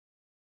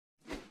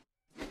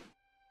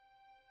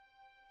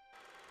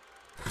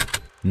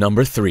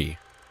Number 3.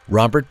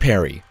 Robert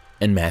Peary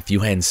and Matthew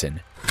Henson.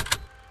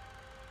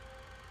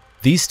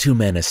 These two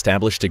men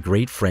established a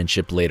great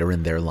friendship later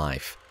in their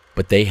life,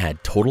 but they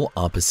had total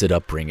opposite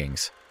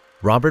upbringings.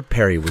 Robert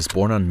Peary was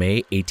born on May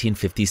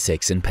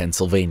 1856 in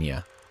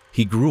Pennsylvania.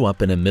 He grew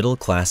up in a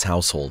middle-class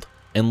household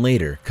and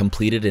later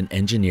completed an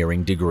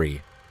engineering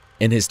degree.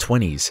 In his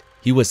 20s,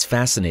 he was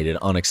fascinated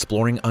on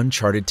exploring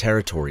uncharted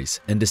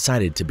territories and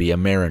decided to be a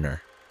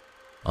mariner.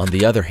 On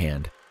the other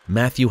hand,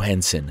 Matthew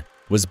Henson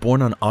was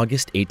born on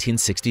August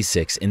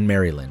 1866 in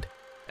Maryland.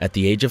 At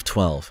the age of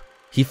 12,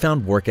 he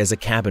found work as a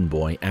cabin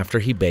boy after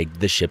he begged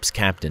the ship's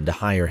captain to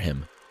hire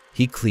him.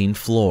 He cleaned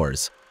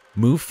floors,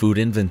 moved food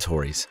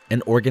inventories,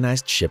 and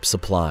organized ship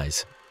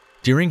supplies.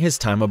 During his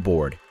time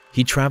aboard,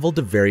 he traveled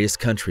to various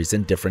countries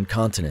and different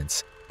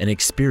continents and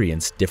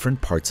experienced different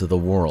parts of the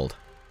world.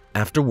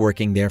 After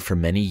working there for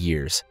many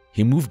years,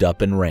 he moved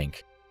up in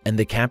rank, and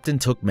the captain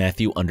took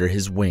Matthew under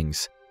his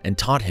wings and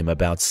taught him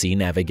about sea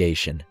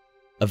navigation.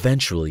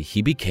 Eventually,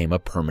 he became a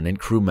permanent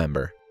crew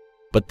member.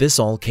 But this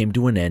all came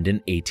to an end in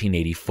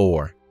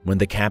 1884 when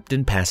the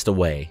captain passed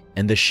away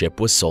and the ship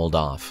was sold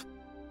off.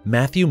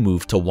 Matthew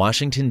moved to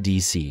Washington,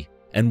 D.C.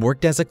 and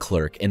worked as a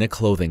clerk in a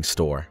clothing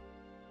store.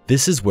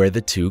 This is where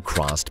the two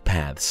crossed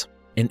paths.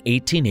 In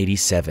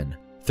 1887,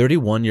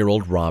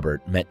 31-year-old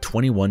Robert met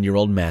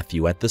 21-year-old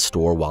Matthew at the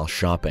store while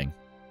shopping.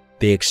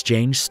 They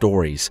exchanged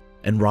stories,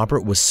 and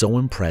Robert was so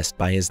impressed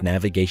by his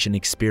navigation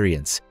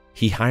experience,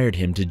 he hired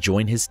him to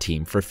join his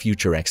team for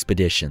future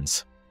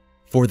expeditions.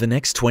 For the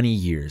next 20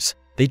 years,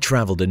 they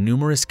traveled to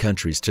numerous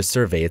countries to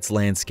survey its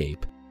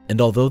landscape, and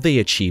although they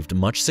achieved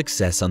much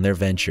success on their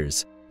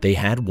ventures, they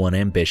had one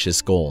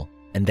ambitious goal,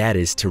 and that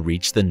is to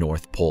reach the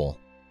North Pole.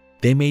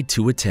 They made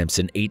 2 attempts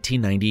in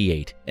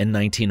 1898 and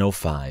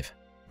 1905.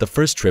 The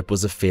first trip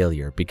was a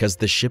failure because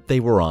the ship they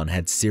were on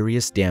had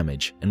serious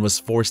damage and was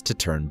forced to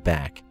turn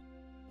back.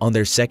 On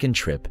their second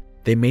trip,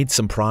 they made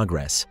some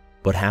progress,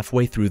 but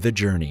halfway through the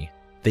journey,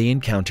 they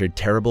encountered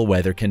terrible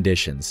weather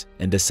conditions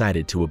and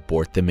decided to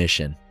abort the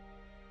mission.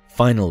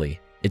 Finally,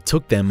 it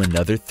took them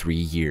another 3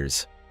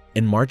 years,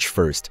 in March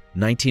 1st,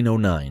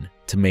 1909,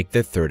 to make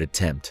their third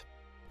attempt.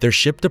 Their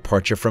ship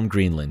departure from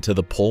Greenland to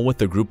the pole with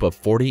a group of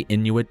 40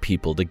 Inuit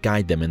people to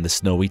guide them in the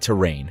snowy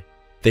terrain.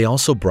 They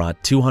also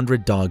brought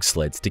 200 dog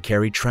sleds to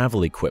carry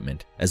travel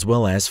equipment as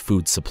well as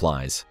food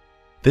supplies.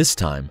 This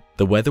time,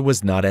 the weather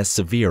was not as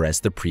severe as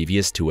the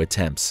previous 2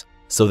 attempts,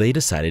 so they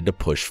decided to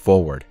push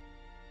forward.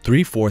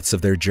 3/4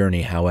 of their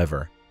journey,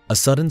 however, a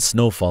sudden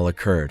snowfall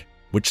occurred,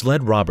 which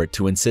led Robert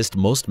to insist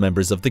most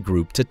members of the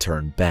group to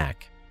turn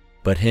back.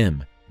 But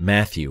him,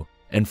 Matthew,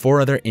 and 4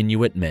 other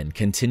Inuit men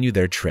continued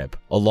their trip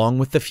along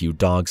with a few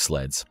dog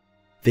sleds.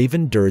 They've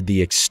endured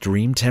the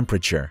extreme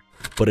temperature,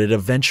 but it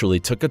eventually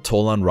took a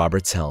toll on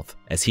Robert's health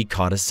as he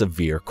caught a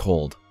severe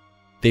cold.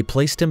 They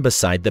placed him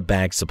beside the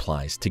bag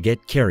supplies to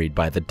get carried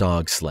by the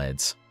dog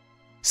sleds.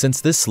 Since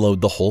this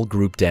slowed the whole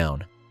group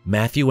down,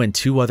 Matthew and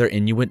 2 other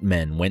Inuit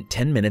men went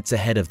 10 minutes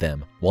ahead of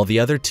them while the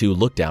other 2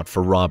 looked out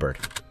for Robert.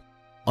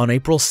 On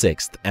April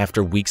 6th,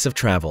 after weeks of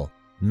travel,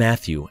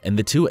 Matthew and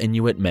the 2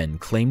 Inuit men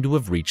claimed to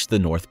have reached the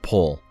North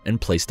Pole and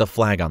placed a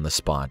flag on the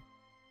spot.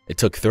 It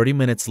took 30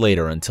 minutes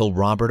later until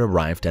Robert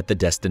arrived at the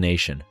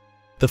destination.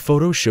 The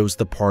photo shows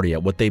the party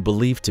at what they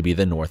believed to be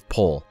the North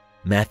Pole.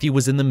 Matthew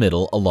was in the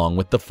middle along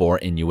with the 4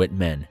 Inuit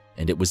men,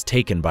 and it was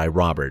taken by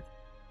Robert.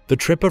 The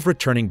trip of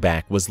returning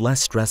back was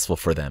less stressful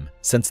for them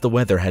since the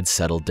weather had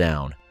settled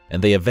down,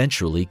 and they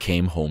eventually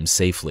came home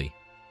safely.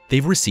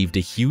 They've received a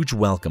huge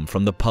welcome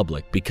from the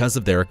public because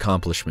of their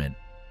accomplishment,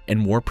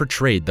 and were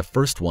portrayed the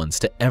first ones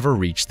to ever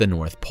reach the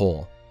North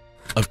Pole.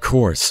 Of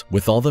course,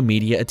 with all the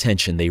media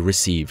attention they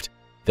received,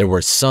 there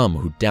were some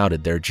who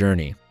doubted their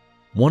journey.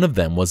 One of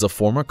them was a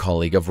former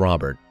colleague of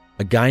Robert,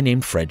 a guy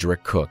named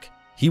Frederick Cook.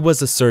 He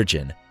was a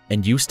surgeon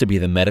and used to be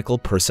the medical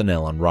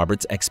personnel on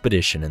Robert's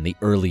expedition in the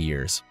early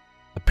years.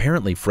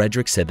 Apparently,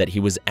 Frederick said that he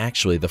was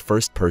actually the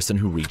first person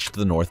who reached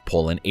the North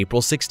Pole on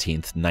April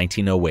 16,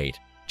 1908,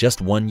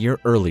 just 1 year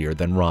earlier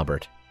than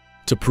Robert.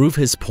 To prove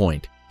his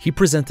point, he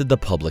presented the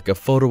public a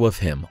photo of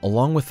him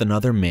along with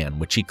another man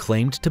which he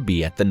claimed to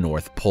be at the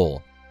North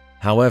Pole.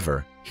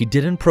 However, he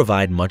didn't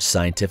provide much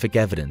scientific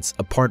evidence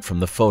apart from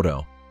the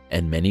photo,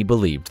 and many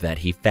believed that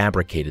he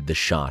fabricated the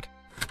shot.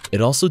 It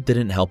also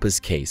didn't help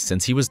his case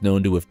since he was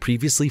known to have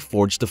previously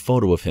forged a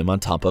photo of him on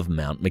top of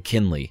Mount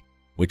McKinley,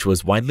 which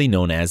was widely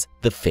known as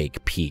the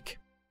Fake Peak.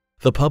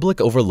 The public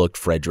overlooked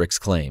Frederick's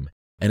claim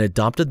and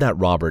adopted that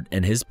Robert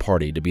and his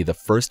party to be the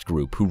first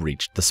group who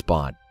reached the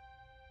spot.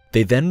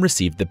 They then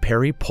received the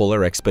Peary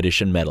Polar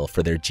Expedition Medal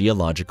for their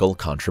geological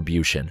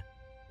contribution.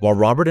 While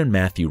Robert and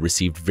Matthew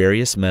received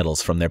various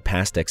medals from their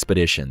past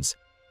expeditions,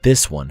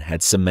 this one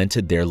had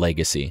cemented their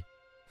legacy.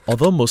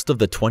 Although most of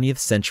the 20th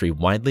century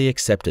widely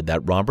accepted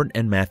that Robert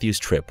and Matthew's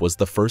trip was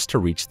the first to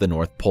reach the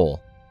North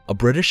Pole, a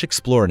British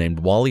explorer named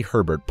Wally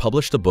Herbert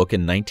published a book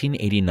in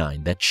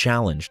 1989 that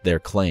challenged their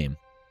claim.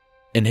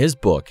 In his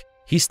book,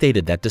 he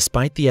stated that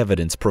despite the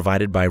evidence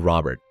provided by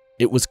Robert,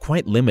 it was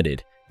quite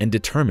limited and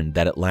determined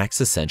that it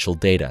lacks essential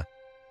data.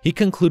 He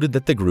concluded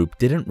that the group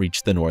didn't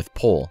reach the North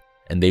Pole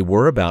and they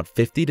were about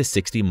 50 to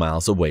 60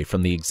 miles away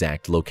from the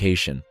exact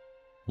location.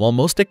 While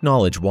most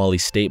acknowledge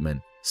Wally's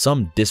statement,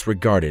 some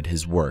disregarded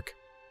his work.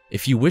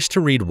 If you wish to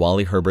read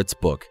Wally Herbert's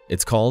book,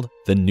 it's called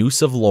The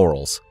Noose of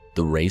Laurels: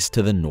 The Race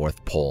to the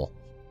North Pole.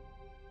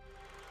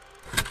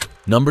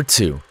 Number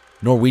 2.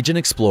 Norwegian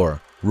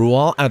explorer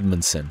Roald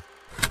Amundsen.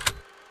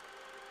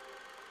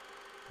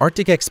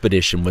 Arctic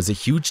expedition was a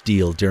huge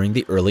deal during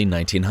the early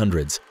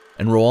 1900s,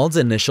 and Roald's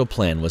initial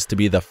plan was to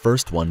be the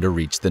first one to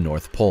reach the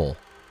North Pole.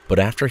 But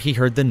after he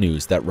heard the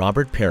news that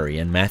Robert Peary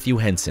and Matthew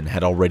Henson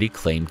had already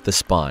claimed the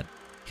spot,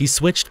 he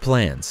switched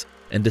plans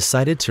and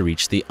decided to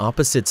reach the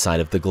opposite side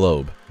of the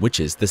globe,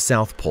 which is the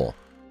South Pole.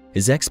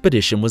 His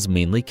expedition was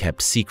mainly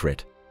kept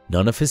secret.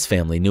 None of his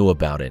family knew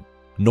about it,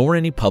 nor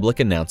any public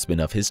announcement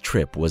of his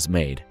trip was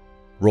made.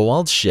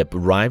 Roald's ship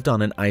arrived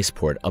on an ice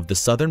port of the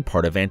southern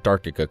part of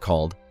Antarctica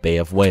called Bay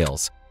of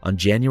Whales on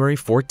January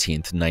 14,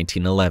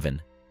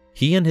 1911.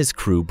 He and his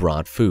crew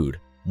brought food,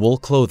 wool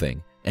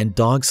clothing, and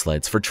dog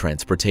sleds for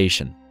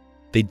transportation.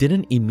 They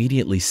didn't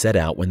immediately set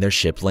out when their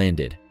ship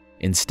landed.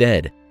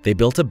 Instead, they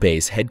built a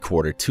base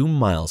headquartered 2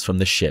 miles from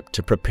the ship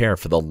to prepare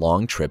for the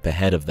long trip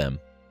ahead of them.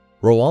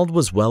 Roald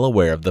was well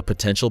aware of the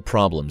potential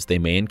problems they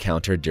may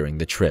encounter during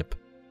the trip,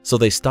 so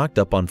they stocked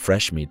up on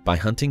fresh meat by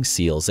hunting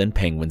seals and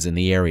penguins in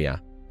the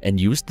area, and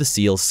used the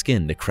seal's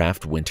skin to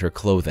craft winter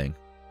clothing.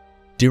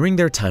 During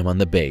their time on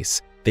the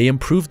base, they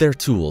improved their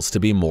tools to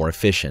be more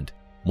efficient.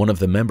 One of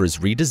the members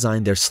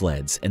redesigned their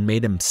sleds and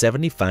made them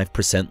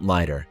 75%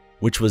 lighter,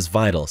 which was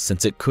vital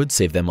since it could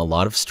save them a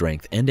lot of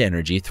strength and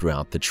energy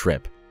throughout the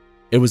trip.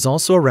 It was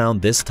also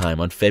around this time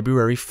on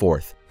February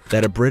 4th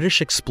that a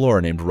British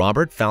explorer named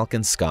Robert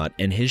Falcon Scott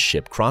and his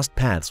ship crossed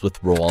paths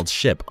with Roald's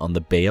ship on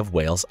the Bay of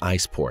Whales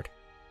ice port.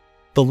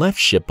 The left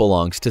ship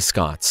belongs to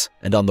Scott's,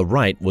 and on the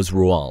right was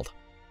Roald.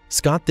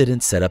 Scott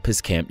didn't set up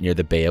his camp near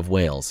the Bay of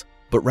Whales,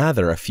 but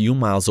rather a few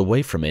miles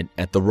away from it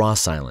at the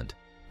Ross Island.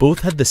 Both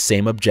had the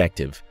same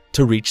objective,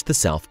 to reach the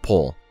South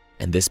Pole,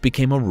 and this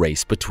became a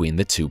race between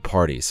the two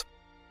parties.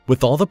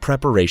 With all the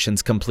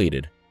preparations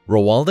completed,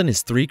 Roald and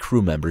his 3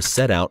 crew members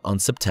set out on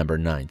September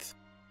 9th.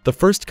 The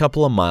first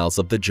couple of miles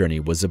of the journey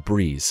was a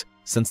breeze,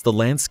 since the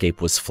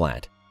landscape was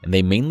flat, and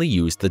they mainly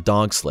used the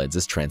dog sleds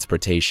as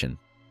transportation.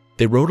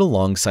 They rode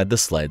alongside the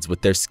sleds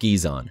with their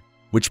skis on,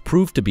 which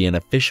proved to be an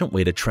efficient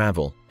way to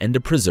travel and to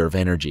preserve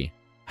energy.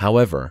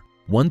 However,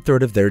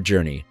 1/3 of their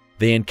journey,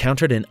 they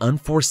encountered an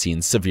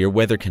unforeseen severe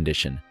weather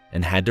condition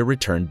and had to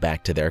return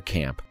back to their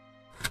camp.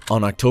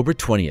 On October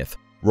 20th,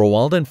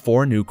 Roald and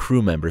 4 new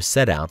crew members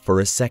set out for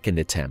a second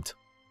attempt.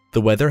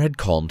 The weather had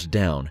calmed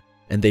down,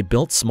 and they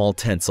built small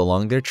tents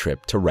along their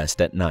trip to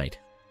rest at night.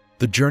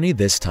 The journey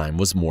this time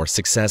was more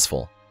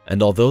successful,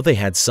 and although they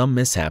had some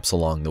mishaps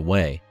along the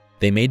way,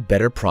 they made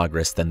better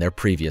progress than their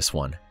previous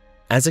one.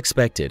 As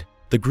expected,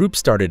 the group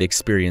started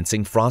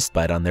experiencing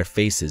frostbite on their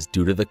faces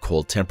due to the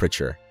cold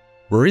temperature.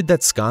 Worried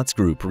that Scott's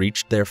group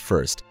reached there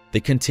first, they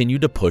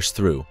continued to push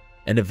through,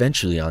 and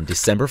eventually on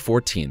December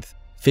 14th,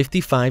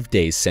 55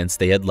 days since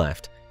they had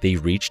left, they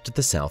reached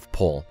the South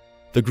Pole.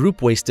 The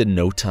group wasted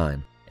no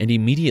time and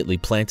immediately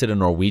planted a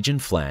Norwegian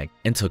flag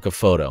and took a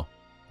photo.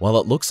 While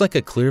it looks like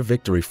a clear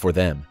victory for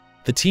them,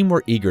 the team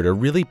were eager to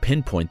really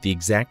pinpoint the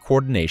exact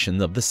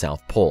coordination of the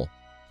South Pole,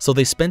 so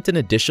they spent an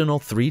additional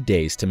 3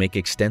 days to make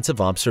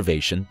extensive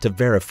observation to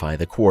verify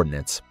the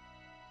coordinates.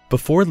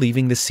 Before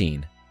leaving the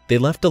scene, they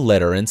left a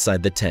letter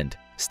inside the tent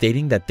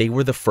stating that they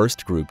were the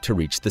first group to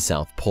reach the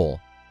South Pole.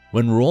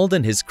 When Roald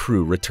and his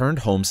crew returned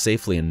home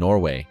safely in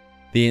Norway,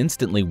 they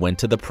instantly went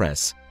to the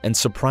press and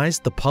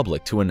surprised the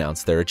public to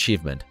announce their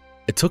achievement.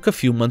 It took a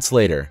few months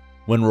later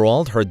when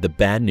Roald heard the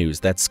bad news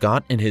that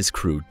Scott and his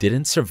crew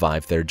didn't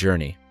survive their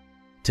journey.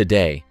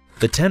 Today,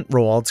 the tent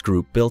Roald's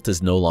group built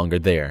is no longer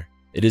there.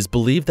 It is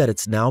believed that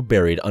it's now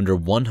buried under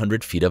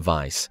 100 feet of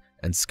ice,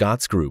 and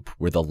Scott's group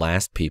were the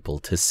last people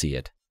to see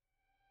it.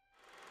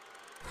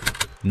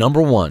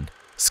 Number 1.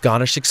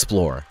 Scottish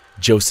explorer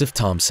Joseph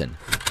Thomson.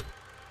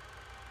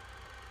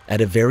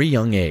 At a very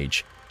young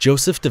age,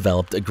 Joseph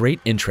developed a great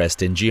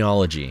interest in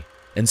geology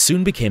and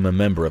soon became a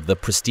member of the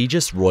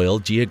prestigious Royal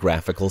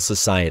Geographical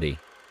Society.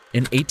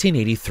 In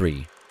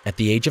 1883, at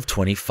the age of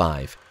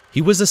 25,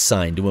 he was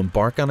assigned to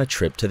embark on a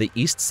trip to the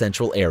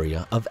east-central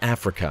area of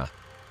Africa.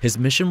 His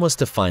mission was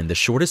to find the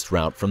shortest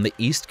route from the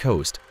east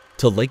coast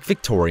to Lake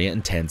Victoria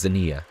in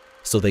Tanzania,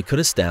 so they could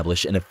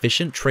establish an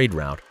efficient trade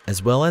route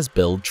as well as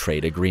build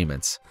trade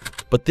agreements.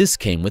 But this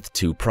came with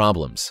 2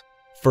 problems.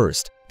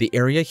 First, the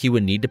area he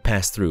would need to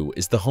pass through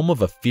is the home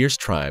of a fierce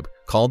tribe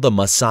called the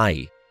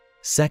Maasai.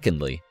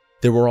 Secondly,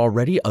 there were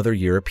already other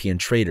European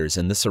traders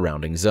in the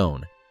surrounding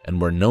zone,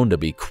 and were known to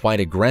be quite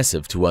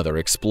aggressive to other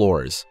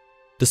explorers.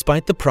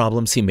 Despite the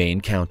problems he may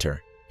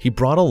encounter, he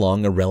brought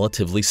along a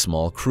relatively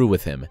small crew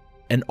with him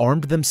and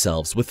armed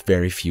themselves with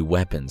very few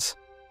weapons.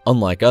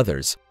 Unlike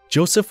others,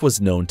 Joseph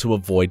was known to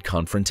avoid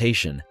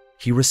confrontation.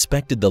 He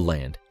respected the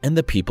land and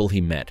the people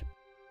he met.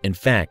 In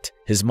fact,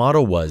 his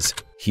motto was,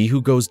 "He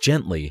who goes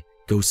gently,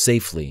 goes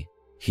safely.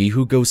 He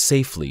who goes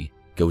safely,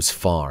 goes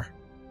far."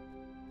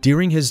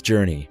 During his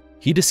journey,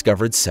 he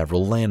discovered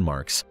several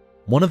landmarks.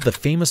 One of the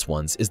famous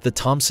ones is the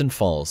Thompson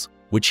Falls,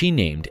 which he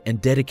named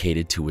and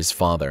dedicated to his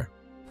father.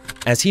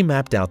 As he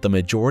mapped out the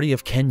majority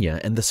of Kenya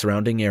and the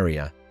surrounding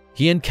area,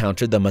 he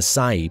encountered the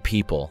Maasai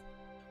people.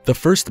 The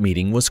first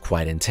meeting was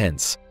quite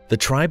intense. The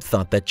tribe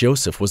thought that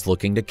Joseph was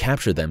looking to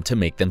capture them to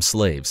make them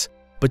slaves,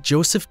 but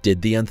Joseph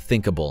did the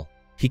unthinkable.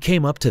 He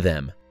came up to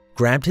them,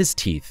 grabbed his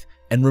teeth,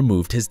 and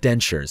removed his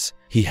dentures.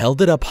 He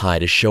held it up high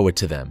to show it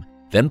to them,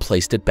 then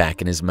placed it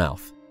back in his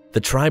mouth. The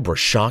tribe were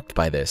shocked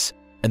by this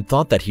and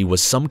thought that he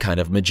was some kind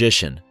of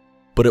magician.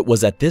 But it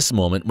was at this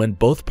moment when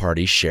both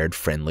parties shared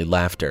friendly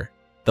laughter.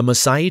 The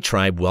Maasai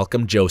tribe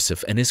welcomed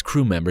Joseph and his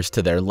crew members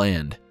to their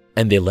land,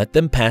 and they let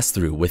them pass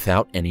through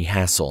without any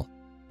hassle.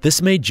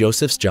 This made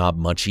Joseph's job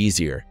much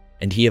easier,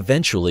 and he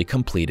eventually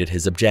completed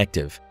his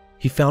objective.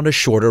 He found a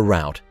shorter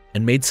route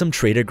and made some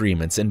trade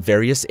agreements in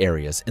various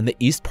areas in the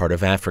east part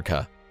of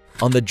Africa.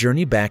 On the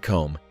journey back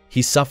home,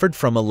 he suffered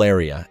from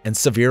malaria and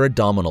severe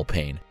abdominal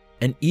pain,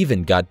 and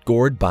even got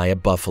gored by a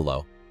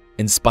buffalo.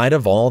 In spite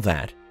of all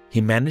that,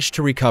 he managed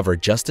to recover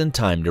just in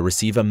time to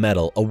receive a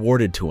medal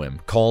awarded to him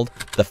called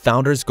the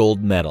Founder's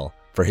Gold Medal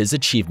for his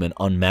achievement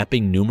on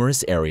mapping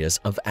numerous areas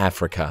of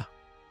Africa.